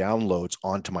week it downloads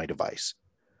onto my device.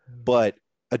 But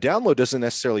a download doesn't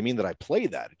necessarily mean that I play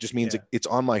that. It just means it's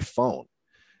on my phone.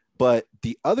 But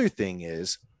the other thing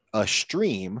is, a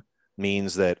stream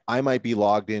means that I might be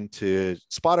logged into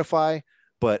Spotify,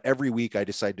 but every week I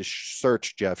decide to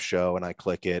search Jeff's show and I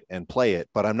click it and play it,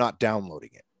 but I'm not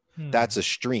downloading it. That's a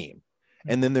stream.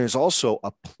 And then there's also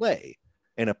a play.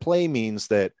 And a play means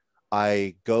that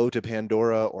I go to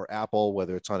Pandora or Apple,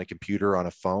 whether it's on a computer or on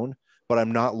a phone, but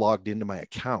I'm not logged into my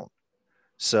account.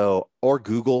 So, or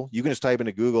Google, you can just type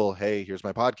into Google, hey, here's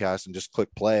my podcast, and just click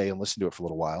play and listen to it for a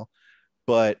little while.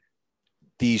 But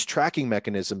these tracking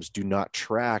mechanisms do not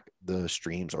track the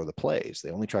streams or the plays.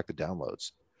 They only track the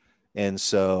downloads. And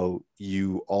so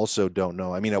you also don't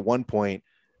know. I mean, at one point,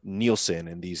 Nielsen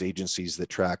and these agencies that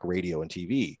track radio and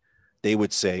TV, they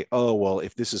would say, oh, well,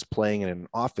 if this is playing in an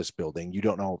office building, you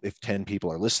don't know if 10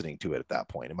 people are listening to it at that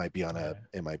point. It might be on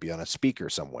a speaker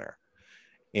somewhere.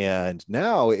 And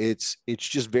now it's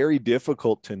just very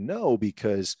difficult to know,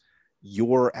 because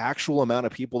your actual amount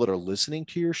of people that are listening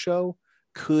to your show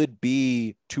could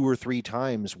be 2 or 3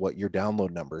 times what your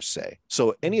download numbers say.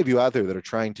 So any of you out there that are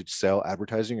trying to sell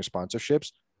advertising or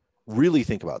sponsorships, really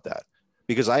think about that,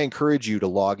 because I encourage you to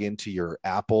log into your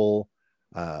Apple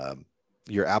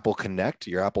Connect,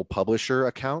 your Apple Publisher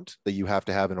account that you have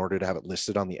to have in order to have it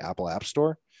listed on the Apple App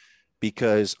Store,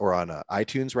 or on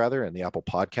iTunes rather, and the Apple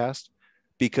Podcast.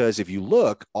 Because if you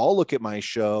look, I'll look at my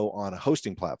show on a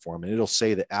hosting platform and it'll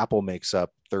say that Apple makes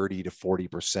up 30 to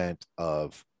 40%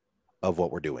 of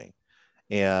what we're doing.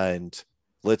 And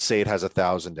let's say it has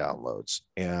 1,000 downloads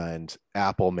and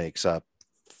Apple makes up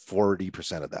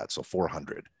 40% of that, so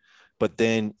 400. But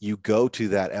then you go to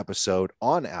that episode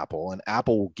on Apple and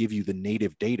Apple will give you the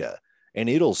native data and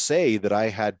it'll say that I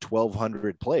had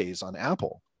 1,200 plays on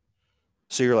Apple.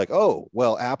 So you're like, oh,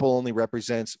 well, Apple only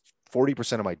represents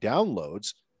 40% of my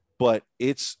downloads, but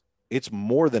it's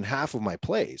more than half of my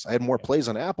plays. I had more plays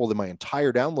on Apple than my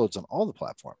entire downloads on all the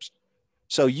platforms.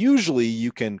 So usually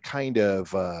you can kind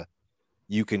of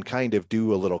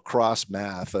do a little cross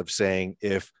math of saying,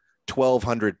 if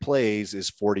 1,200 plays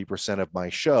is 40% of my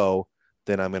show,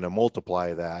 then I'm going to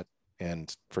multiply that,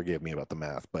 and forgive me about the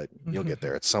math, but you'll get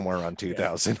there. It's somewhere around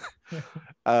 2,000.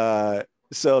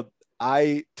 So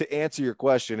to answer your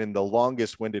question in the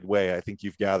longest winded way, I think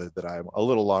you've gathered that I'm a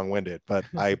little long winded, but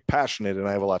I'm passionate and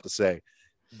I have a lot to say.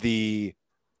 The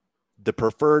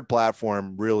preferred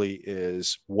platform really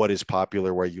is what is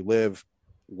popular where you live,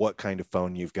 what kind of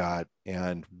phone you've got,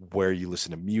 and where you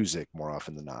listen to music more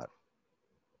often than not.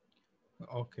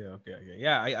 Okay.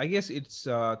 Yeah, I guess it's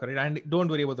correct. And don't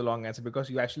worry about the long answer, because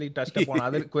you actually touched upon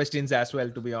other questions as well,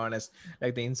 to be honest,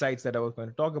 like the insights that I was going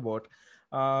to talk about.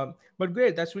 But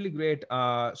great, that's really great.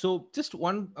 So just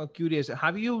one curious,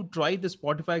 have you tried the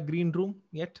Spotify Green Room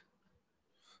yet?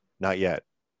 Not yet.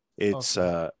 It's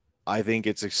I think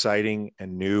it's exciting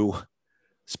and new.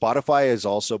 Spotify has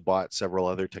also bought several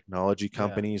other technology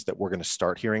companies that we're going to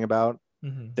start hearing about.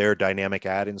 Mm-hmm. Their dynamic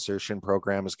ad insertion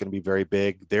program is going to be very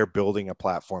big. They're building a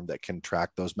platform that can track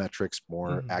those metrics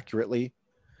more accurately.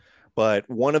 But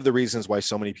one of the reasons why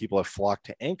so many people have flocked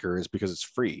to Anchor is because it's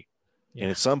free. Yeah.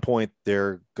 And at some point,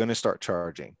 they're going to start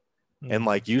charging. Mm-hmm. And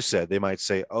like you said, they might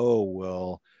say, oh,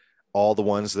 well, all the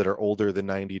ones that are older than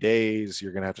 90 days,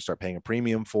 you're going to have to start paying a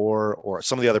premium for, or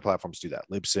some of the other platforms do that.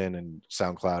 Libsyn and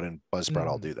SoundCloud and Buzzsprout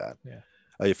all do that. Yeah.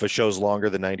 If a show's longer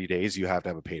than 90 days, you have to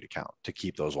have a paid account to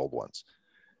keep those old ones.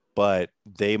 But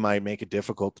they might make it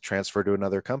difficult to transfer to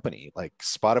another company. Like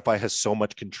Spotify has so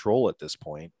much control at this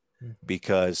point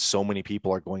because so many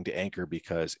people are going to Anchor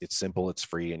because it's simple, it's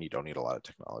free, and you don't need a lot of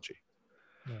technology.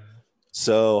 Yeah.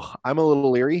 So I'm a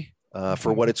little leery.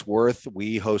 For what it's worth,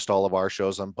 we host all of our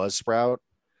shows on Buzzsprout,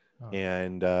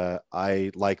 and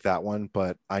I like that one.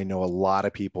 But I know a lot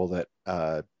of people that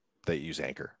use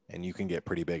Anchor, and you can get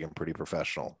pretty big and pretty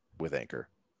professional with Anchor.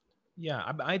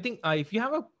 Yeah, I think if you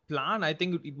have a plan, I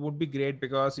think it would be great,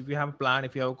 because if you have a plan,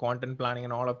 if you have content planning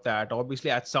and all of that,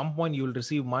 obviously at some point you will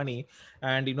receive money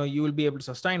and, you will be able to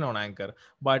sustain on Anchor.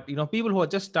 But, people who are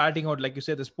just starting out, like you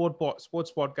said, the sports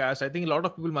podcast, I think a lot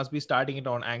of people must be starting it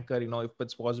on Anchor, if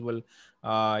it's possible,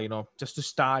 just to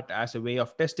start as a way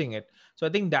of testing it. So I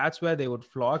think that's where they would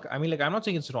flock. I mean, like, I'm not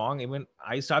saying it's wrong. Even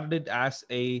I started it as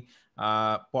a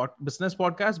business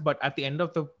podcast, but at the end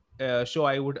of the show,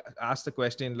 I would ask the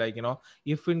question, like,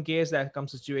 if in case there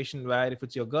comes a situation where if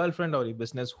it's your girlfriend or your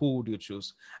business, who would you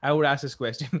choose? I would ask this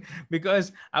question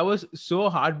because I was so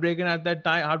heartbroken at that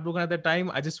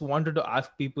time. I just wanted to ask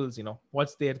people's,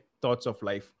 what's their thoughts of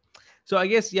life. So I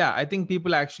guess, yeah, I think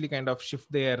people actually kind of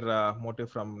shift their motive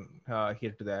from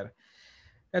here to there.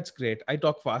 That's great. I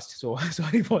talk fast, so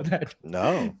sorry for that.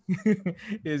 No.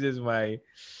 It's just my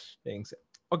things.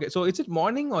 Okay, so is it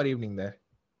morning or evening there?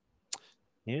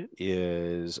 It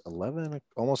is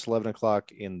almost 11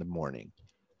 o'clock in the morning.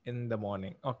 In the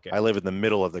morning. Okay. I live in the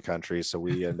middle of the country, so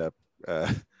we end up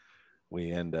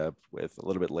with a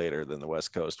little bit later than the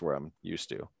West Coast where I'm used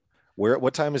to.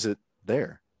 What time is it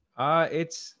there?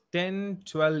 It's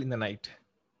 10:12 in the night.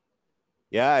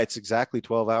 Yeah, it's exactly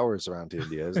 12 hours around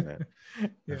India, isn't it?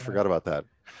 Yeah. I forgot about that.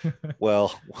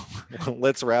 Well,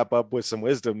 let's wrap up with some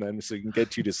wisdom then, so we can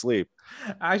get you to sleep.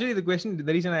 Actually, the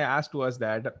reason I asked was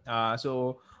that,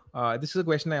 this is a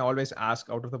question I always ask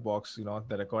out of the box,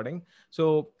 the recording.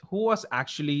 So who was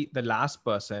actually the last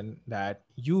person that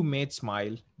you made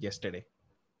smile yesterday?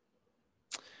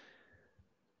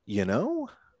 You know,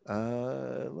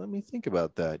 let me think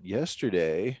about that.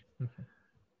 Yesterday,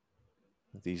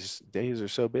 these days are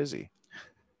so busy.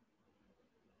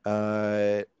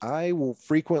 I will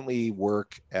frequently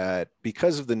work at,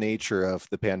 because of the nature of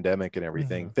the pandemic and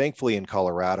everything. Mhm. Thankfully, in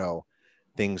Colorado,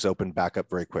 things opened back up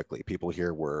very quickly. People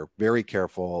here were very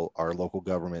careful. Our local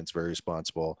government's very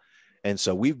responsible. And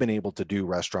so we've been able to do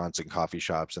restaurants and coffee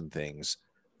shops and things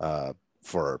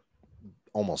for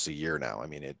almost a year now. I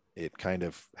mean, it kind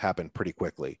of happened pretty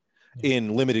quickly Yeah.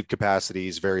 in limited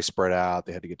capacities, very spread out.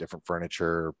 They had to get different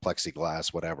furniture,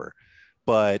 plexiglass, whatever.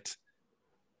 But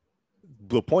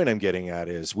the point I'm getting at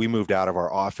is we moved out of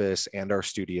our office and our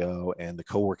studio and the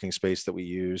co-working space that we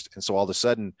used. And so all of a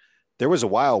sudden, there was a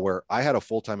while where I had a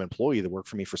full-time employee that worked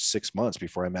for me for 6 months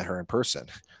before I met her in person.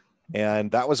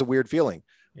 And that was a weird feeling.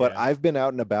 But Yeah. I've been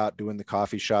out and about doing the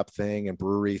coffee shop thing and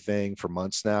brewery thing for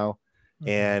months now. Mhm.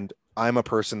 And I'm a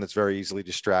person that's very easily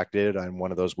distracted. I'm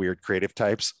one of those weird creative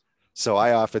types. So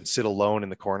I often sit alone in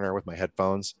the corner with my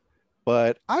headphones.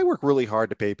 But I work really hard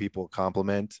to pay people a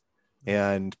compliment,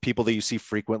 and people that you see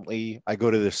frequently. I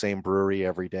go to the same brewery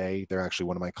every day. They're actually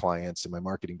one of my clients in my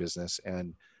marketing business.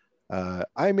 And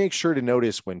I make sure to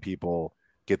notice when people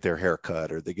get their hair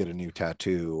cut or they get a new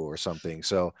tattoo or something.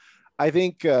 So I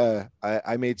think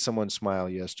I made someone smile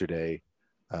yesterday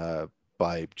uh,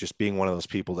 by just being one of those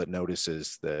people that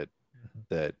notices that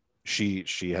she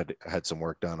had some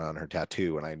work done on her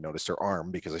tattoo, and I noticed her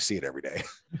arm because I see it every day.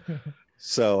 Mhm.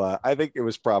 So I think it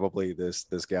was probably this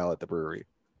gal at the brewery.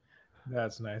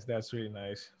 That's nice. That's really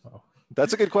nice. Wow.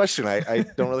 That's a good question. I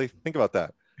don't really think about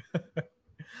that.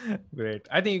 Great.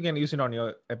 I think you can use it on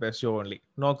your FSO only.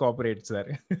 No corporates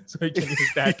there. So you can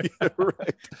use that. Yeah,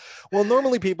 right. Well,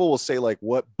 normally people will say like,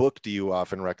 "What book do you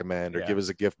often recommend?" or Yeah. "Give as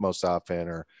a gift most often,"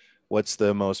 or "What's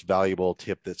the most valuable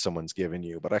tip that someone's given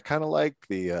you?" But I kind of like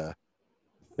the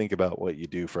think about what you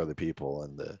do for other people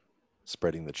and the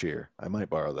spreading the cheer. I might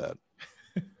borrow that.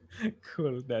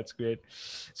 Cool. That's great.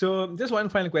 So just one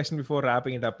final question before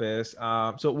wrapping it up is,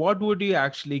 so what would you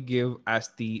actually give as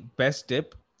the best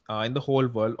tip in the whole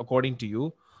world, according to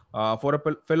you, for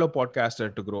a fellow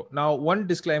podcaster to grow? Now, one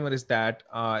disclaimer is that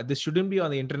this shouldn't be on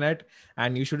the internet,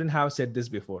 and you shouldn't have said this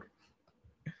before.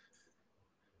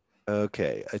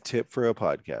 Okay, a tip for a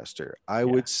podcaster. I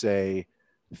Yeah. would say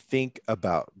think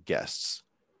about guests.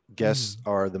 Guests Mhm.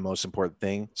 are the most important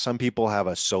thing. Some people have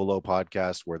a solo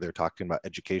podcast where they're talking about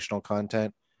educational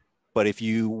content. But if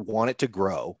you want it to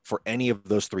grow for any of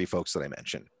those three folks that I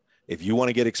mentioned, if you want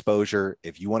to get exposure,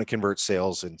 if you want to convert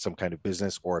sales in some kind of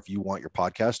business, or if you want your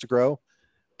podcast to grow,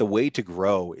 the way to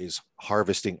grow is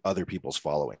harvesting other people's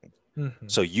following.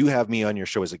 Mhm. So you have me on your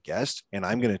show as a guest, and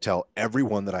I'm Yeah. going to tell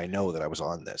everyone that I know that I was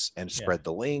on this and Yeah. spread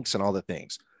the links and all the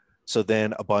things. So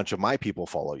then a bunch of my people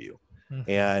follow you. Mhm.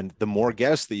 And the more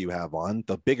guests that you have on,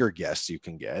 the bigger guests you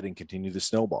can get and continue to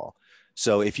snowball.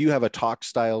 So if you have a talk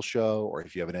style show or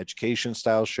if you have an education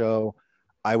style show,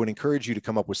 I would encourage you to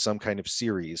come up with some kind of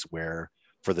series where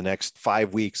for the next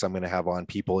 5 weeks, I'm going to have on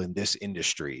people in this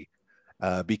industry,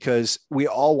 because we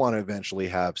all want to eventually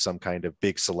have some kind of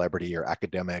big celebrity or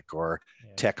academic or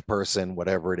Yeah. tech person,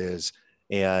 whatever it is.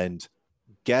 And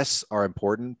guests are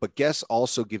important, but guests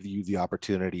also give you the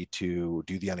opportunity to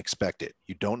do the unexpected.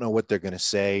 You don't know what they're going to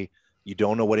say. You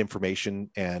don't know what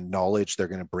information and knowledge they're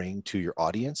going to bring to your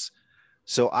audience.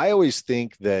 So I always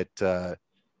think that a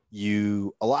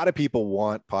lot of people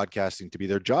want podcasting to be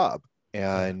their job,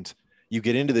 Yeah. and you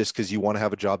get into this because you want to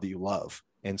have a job that you love.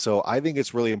 And so I think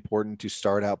it's really important to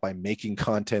start out by making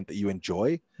content that you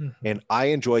enjoy. Mhm. And I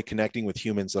enjoy connecting with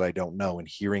humans that I don't know and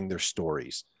hearing their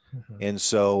stories. Mhm. And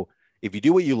so if you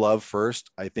do what you love first,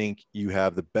 I think you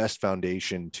have the best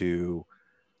foundation to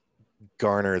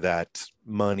garner that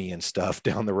money and stuff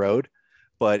down the road.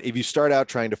 But if you start out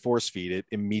trying to force feed it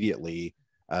immediately,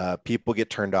 people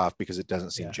get turned off because it doesn't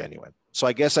seem Yeah. genuine. So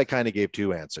I guess I kind of gave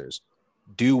two answers.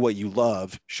 Do what you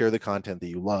love, share the content that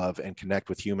you love, and connect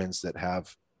with humans that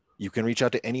have, you can reach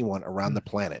out to anyone around the Mhm.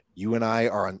 planet. You and I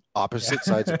are on opposite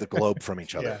sides of Yeah. the globe from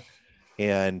each other.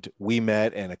 Yeah. And we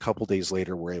met, and a couple days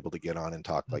later, we're able to get on and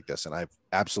talk Mhm. like this. And I've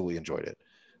absolutely enjoyed it.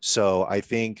 So I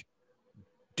think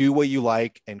do what you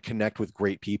like and connect with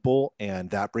great people. And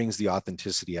that brings the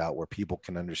authenticity out where people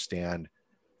can understand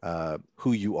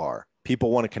who you are.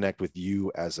 People want to connect with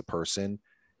you as a person.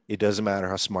 It doesn't matter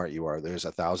how smart you are. There's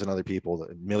 1,000 other people,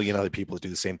 1,000,000 other people that do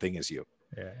the same thing as you.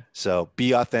 Yeah. So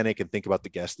be authentic and think about the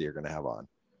guests that you're going to have on.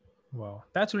 Wow,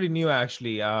 that's really new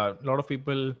actually. A lot of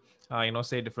people,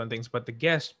 say different things, but the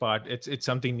guest part, it's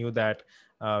something new that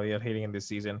we are hearing in this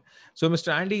season. So,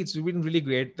 Mr. Andy, it's been really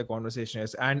great. The conversation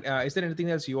is, and is there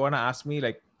anything else you want to ask me?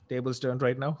 Like tables turned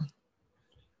right now.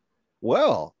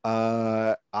 Well,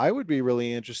 I would be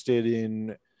really interested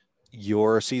in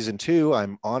your season 2.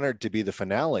 I'm honored to be the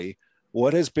finale.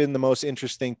 What has been the most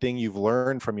interesting thing you've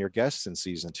learned from your guests in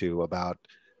season 2 about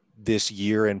this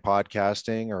year in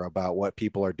podcasting, or about what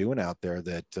people are doing out there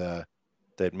that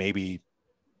maybe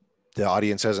the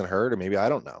audience hasn't heard, or maybe I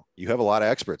don't know? You have a lot of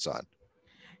experts on.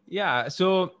 Yeah,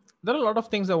 so there are a lot of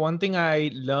things. The one thing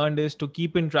I learned is to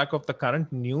keep in track of the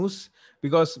current news,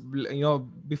 because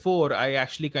before I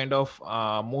actually kind of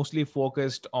mostly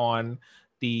focused on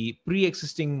the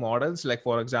pre-existing models, like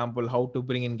for example how to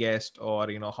bring in guests, or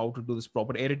how to do this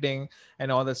proper editing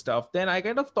and all that stuff. Then I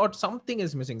kind of thought something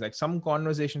is missing, like some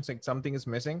conversations, like something is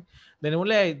missing. Then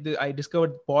only I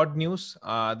discovered pod news,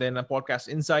 then a podcast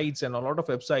insights, and a lot of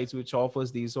websites which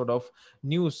offers these sort of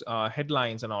news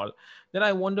headlines and all. Then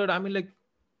I wondered, I mean, like,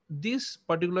 this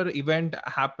particular event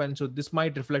happened, so this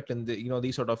might reflect in the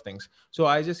these sort of things. So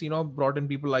I just brought in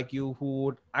people like you who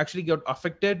would actually get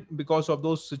affected because of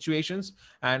those situations,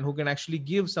 and who can actually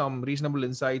give some reasonable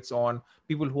insights on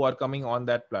people who are coming on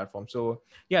that platform. So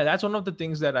yeah, that's one of the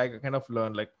things that I kind of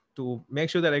learned, like, to make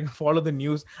sure that I can follow the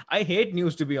news. I hate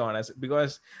news, to be honest,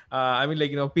 because I mean,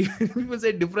 like, people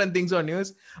say different things on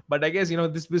news, but I guess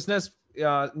this business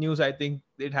news, I think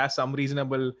it has some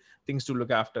reasonable things to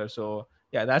look after. So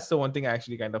yeah, that's the one thing I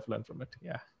actually kind of learned from it.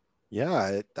 Yeah.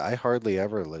 Yeah, I hardly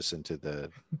ever listen to the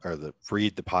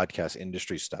read the podcast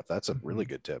industry stuff. That's a really Mhm.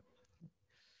 good tip.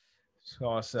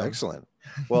 Awesome. Excellent.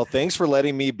 Well, thanks for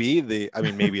letting me be I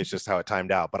mean, maybe it's just how it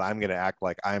timed out, but I'm going to act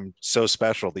like I'm so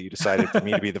special that you decided for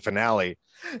me to be the finale.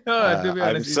 No, to be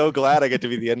I'm honest, so glad I get to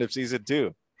be the end of season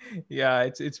 2. yeah,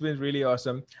 it's been really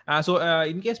awesome. So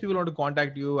in case people want to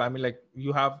contact you, I mean, like,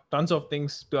 you have tons of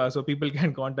things so people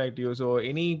can contact you. So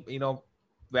any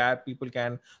where people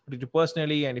can reach you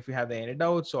personally, and if you have any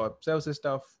doubts or services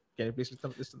stuff, can you please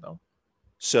list them down?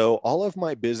 So all of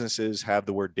my businesses have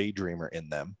the word daydreamer in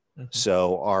them. Mm-hmm.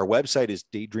 So our website is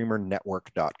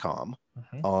daydreamernetwork.com.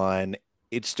 Mm-hmm. On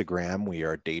Instagram, we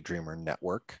are Daydreamer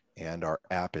Network, and our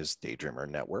app is Daydreamer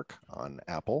Network on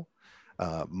Apple.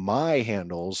 My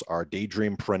handles are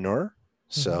Daydreampreneur. Mm-hmm.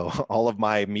 So all of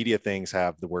my media things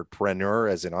have the word preneur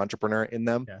as an entrepreneur in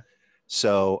them. Yeah.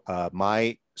 So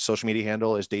my social media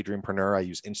handle is Daydreampreneur. I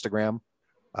use Instagram.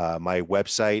 My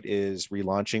website is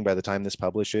relaunching by the time this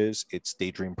publishes. It's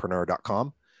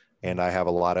daydreampreneur.com. And I have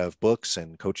a lot of books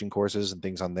and coaching courses and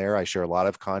things on there. I share a lot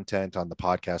of content on the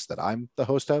podcast that I'm the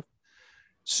host of.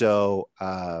 So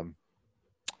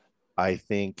I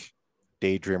think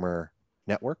Daydreamer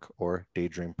Network or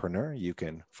Daydreampreneur, you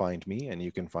can find me and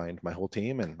you can find my whole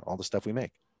team and all the stuff we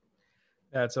make.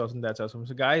 That's awesome. That's awesome.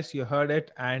 So, guys, you heard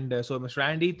it. And so, Mr.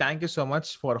 Andy, thank you so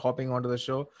much for hopping onto the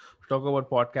show to talk about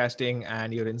podcasting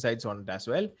and your insights on it as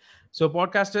well. So,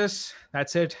 podcasters,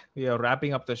 that's it. We are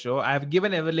wrapping up the show. I have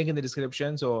given every link in the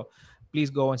description. So, please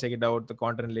go and check it out, the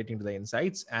content relating to the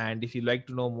insights. And if you'd like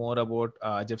to know more about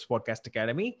Jeff's Podcast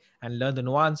Academy and learn the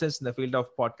nuances in the field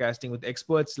of podcasting with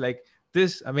experts like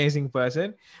this amazing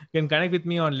person, you can connect with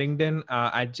me on LinkedIn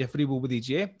at Jeffrey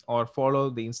Bubudij, or follow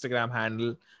the Instagram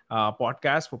handle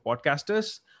podcast for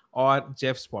podcasters, or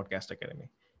Jeff's Podcast Academy.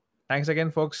 Thanks again,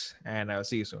 folks, and I'll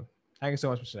see you soon. Thank you so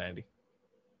much, Mr. Andy.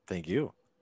 Thank you.